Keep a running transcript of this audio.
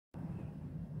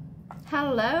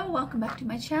Hello, welcome back to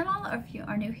my channel, or if you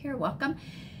are new here, welcome.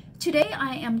 Today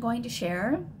I am going to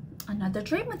share another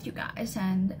dream with you guys,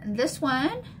 and this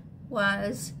one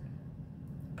was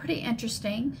pretty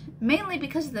interesting, mainly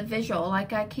because of the visual.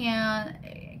 Like, I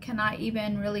cannot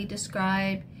even really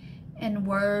describe in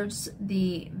words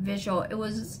the visual. It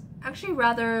was actually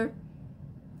rather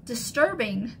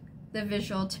disturbing, the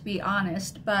visual, to be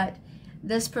honest, but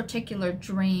this particular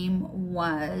dream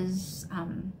was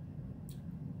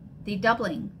the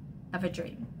doubling of a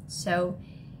dream. So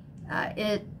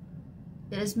it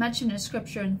is mentioned in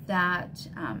scripture that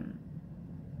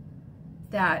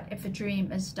that if a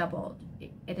dream is doubled,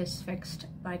 it is fixed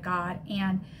by God.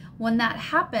 And when that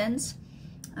happens,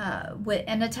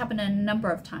 and it's happened a number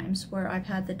of times where I've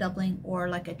had the doubling or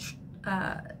like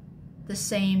the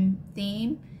same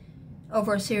theme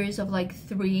over a series of like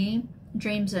 3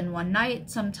 dreams in one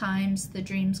night. Sometimes the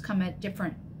dreams come at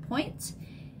different points,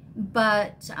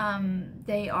 but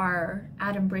they are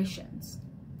adumbrations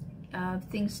of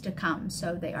things to come,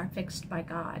 so they are fixed by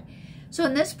God. So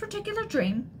in this particular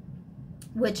dream,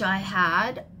 which I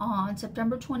had on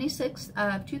September 26th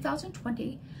of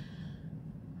 2020,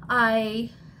 I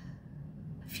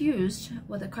fused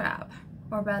with a crab,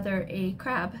 or rather a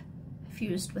crab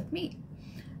fused with me.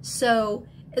 So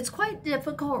it's quite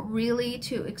difficult really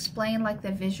to explain like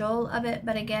the visual of it,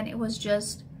 but again, it was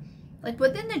just like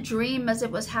within the dream as it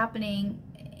was happening,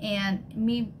 and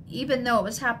me, even though it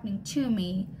was happening to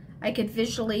me, I could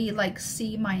visually like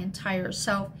see my entire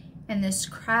self in this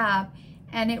crab.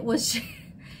 And it was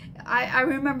I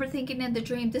remember thinking in the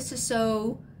dream, this is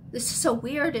so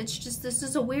weird. It's just, this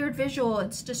is a weird visual.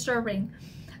 It's disturbing.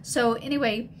 So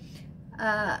anyway,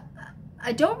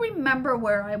 I don't remember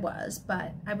where I was,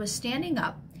 but I was standing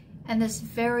up, and this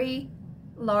very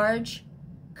large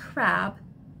crab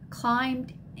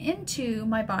climbed into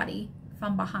my body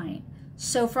from behind.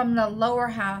 So from the lower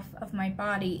half of my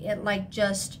body, it like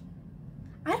just,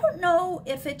 I don't know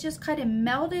if it just kind of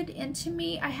melded into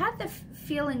me. I had the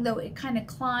feeling though it kind of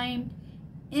climbed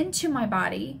into my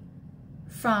body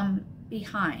from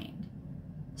behind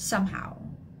somehow.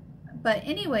 But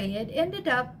anyway, it ended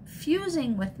up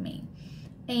fusing with me.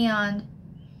 And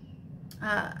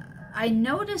I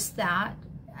noticed that,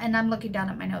 and I'm looking down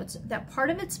at my notes, that part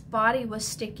of its body was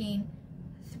sticking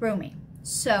through me.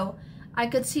 So I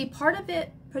could see part of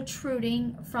it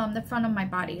protruding from the front of my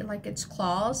body, like its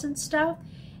claws and stuff,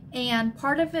 and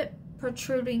part of it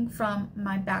protruding from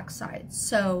my backside.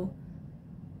 So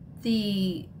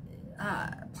the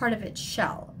part of its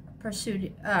shell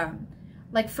pursued,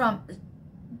 like from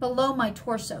below my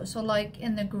torso, so like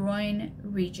in the groin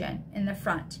region, in the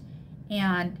front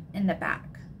and in the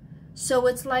back. So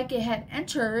it's like it had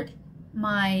entered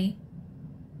my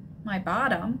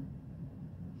bottom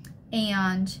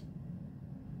and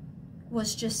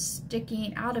was just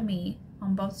sticking out of me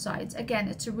on both sides. Again,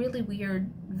 it's a really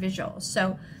weird visual.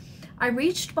 So I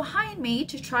reached behind me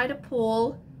to try to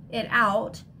pull it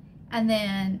out, and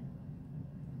then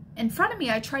in front of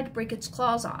me I tried to break its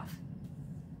claws off,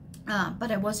 but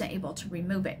I wasn't able to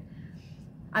remove it.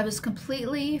 I was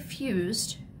completely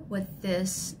fused with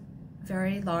this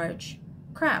very large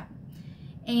crab,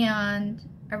 and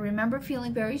I remember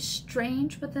feeling very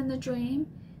strange within the dream.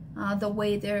 The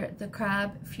way the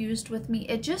crab fused with me,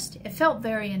 it felt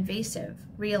very invasive,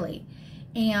 really.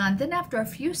 And then after a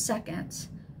few seconds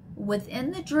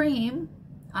within the dream,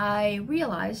 I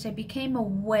realized, I became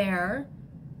aware,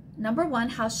 number one,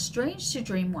 how strange the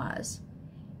dream was.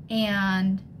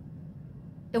 And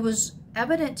it was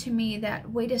evident to me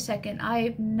that, wait a second,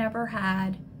 I've never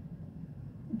had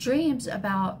dreams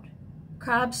about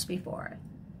crabs before.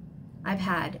 I've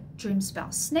had dreams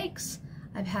about snakes.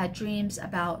 I've had dreams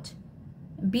about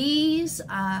bees,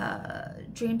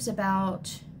 dreams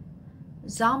about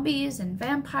zombies and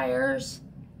vampires.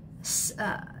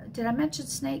 Did I mention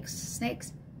snakes?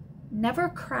 Snakes. Never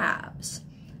crabs.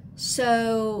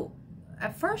 So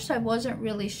at first I wasn't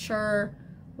really sure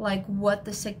like what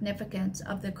the significance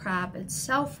of the crab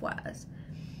itself was.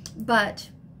 But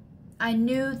I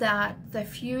knew that the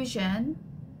fusion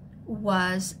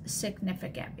was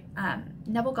significant.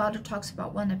 Neville Goddard talks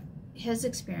about one of his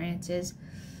experiences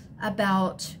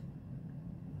about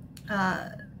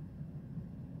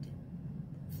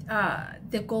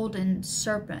the golden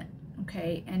serpent,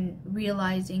 okay, and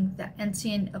realizing that, and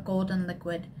seeing a golden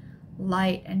liquid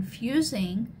light and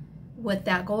fusing with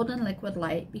that golden liquid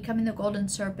light, becoming the golden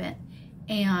serpent,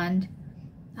 and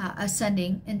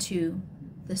ascending into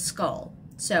the skull.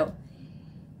 So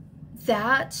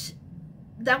that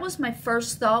was my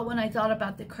first thought when I thought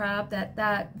about the crab,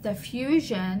 that the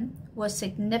fusion was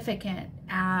significant,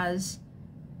 as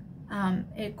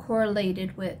it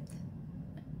correlated with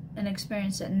an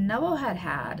experience that Noah had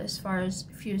had as far as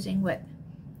fusing with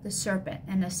the serpent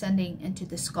and ascending into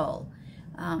the skull,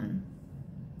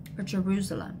 or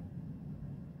Jerusalem.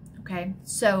 Okay,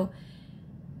 so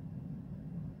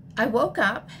I woke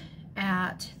up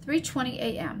at 3:20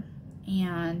 a.m.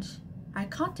 and I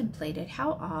contemplated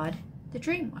how odd the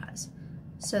dream was.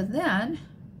 So then,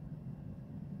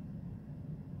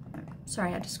 sorry,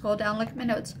 I had to scroll down, look at my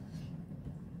notes.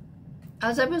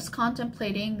 As I was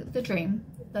contemplating the dream,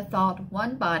 the thought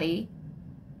one body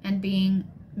and being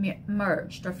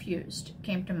merged or fused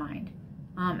came to mind.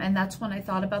 And that's when I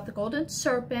thought about the golden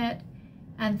serpent.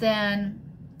 And then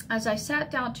as I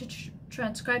sat down to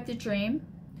transcribe the dream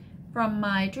from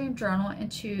my dream journal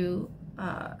into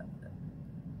a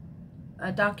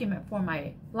document for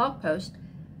my blog post,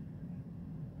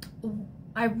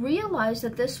 I realized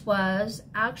that this was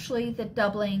actually the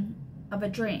doubling of a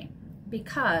dream,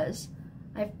 because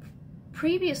I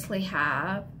previously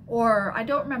have, or I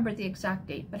don't remember the exact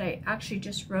date, but I actually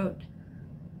just wrote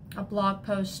a blog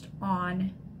post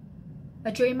on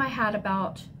a dream I had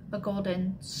about a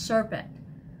golden serpent.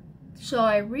 So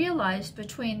I realized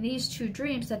between these two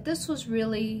dreams that this was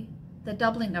really the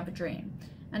doubling of a dream.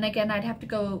 And again, I'd have to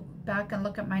go back and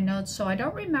look at my notes, so I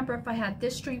don't remember if I had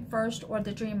this dream first or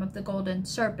the dream of the golden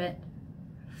serpent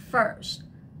first.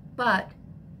 But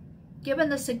given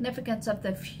the significance of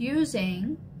the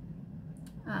fusing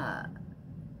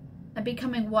and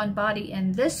becoming one body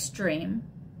in this dream,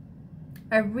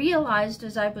 I realized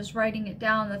as I was writing it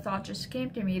down, the thought just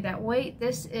came to me that, wait,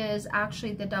 this is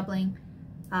actually the doubling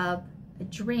of a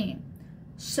dream.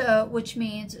 So, which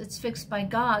means it's fixed by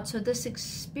God. So this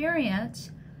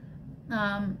experience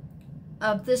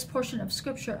of this portion of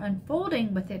scripture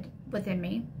unfolding within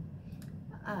me,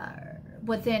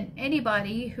 within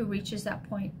anybody who reaches that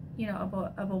point, you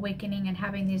know, of awakening and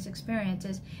having these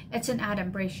experiences, it's an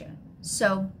adumbration.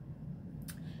 So,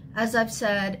 as I've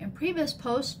said in previous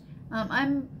posts,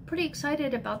 I'm pretty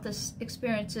excited about this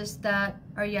experiences that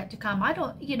are yet to come. I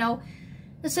don't, you know,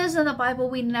 it says in the Bible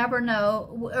we never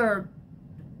know, or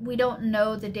we don't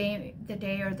know the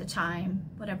day or the time,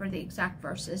 whatever the exact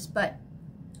verse is, but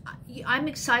I'm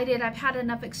excited. I've had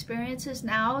enough experiences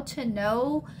now to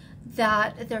know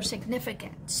that they're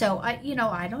significant. So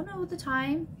I don't know the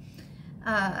time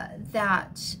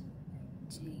that,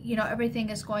 you know, everything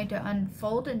is going to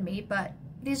unfold in me, but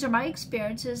these are my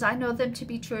experiences. I know them to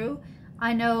be true.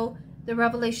 I know the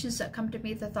revelations that come to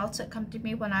me, the thoughts that come to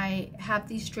me when I have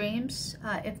these dreams,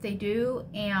 if they do,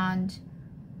 and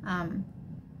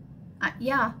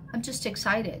yeah, I'm just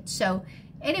excited. So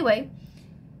anyway,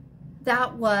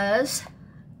 that was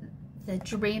the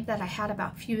dream that I had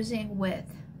about fusing with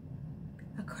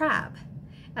a crab.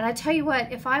 And I tell you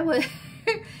what, if I would,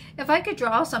 if I could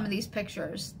draw some of these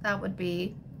pictures, that would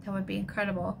be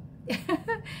incredible.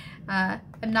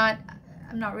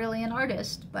 I'm not really an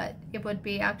artist, but it would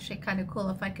be actually kind of cool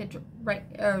if I could write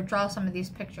or draw some of these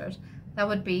pictures. That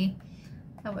would be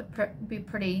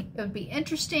pretty. It would be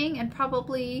interesting and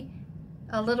probably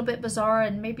a little bit bizarre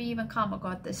and maybe even comical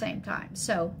at the same time.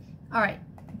 So, all right,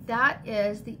 that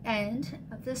is the end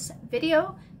of this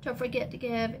video. Don't forget to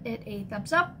give it a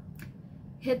thumbs up.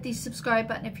 Hit the subscribe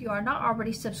button if you are not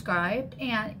already subscribed,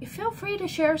 and feel free to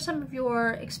share some of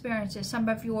your experiences, some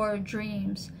of your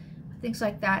dreams, things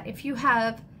like that. If you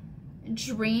have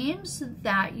dreams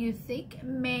that you think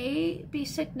may be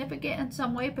significant in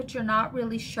some way, but you're not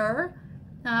really sure,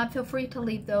 feel free to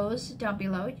leave those down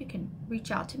below. You can reach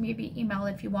out to me via email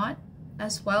if you want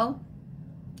as well.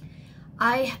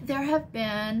 There have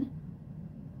been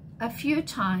a few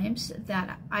times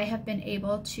that I have been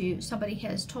able to, somebody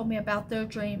has told me about their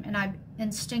dream and I've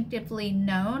instinctively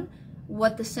known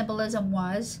what the symbolism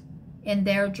was in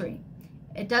their dream.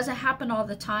 It doesn't happen all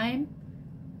the time.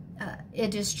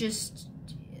 It is just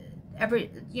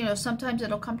sometimes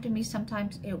it'll come to me,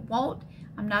 sometimes it won't.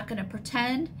 I'm not going to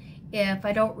pretend if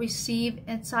I don't receive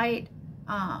insight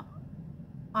on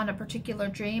a particular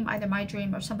dream, either my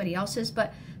dream or somebody else's.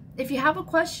 But if you have a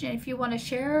question, if you want to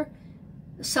share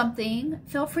something,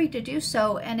 feel free to do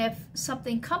so. And if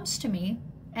something comes to me,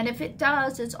 and if it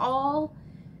does, it's all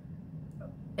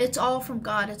from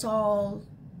God. It's all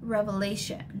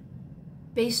revelation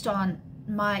based on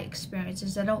my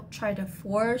experiences. I don't try to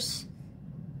force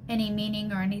any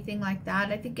meaning or anything like that.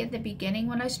 I think at the beginning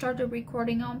when I started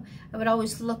recording them, I would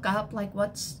always look up like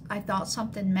I thought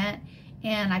something meant,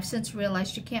 and I've since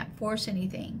realized you can't force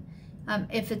anything.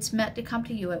 If it's meant to come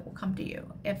to you, it will come to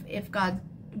you. If God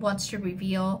wants to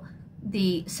reveal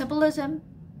the symbolism,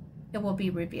 it will be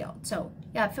revealed. So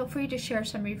yeah, feel free to share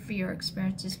some of your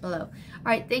experiences below. All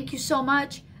right, thank you so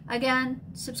much. Again,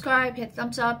 subscribe, hit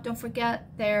thumbs up. Don't forget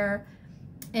there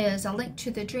is a link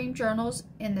to the dream journals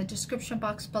in the description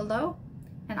box below.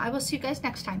 And I will see you guys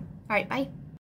next time. All right, bye.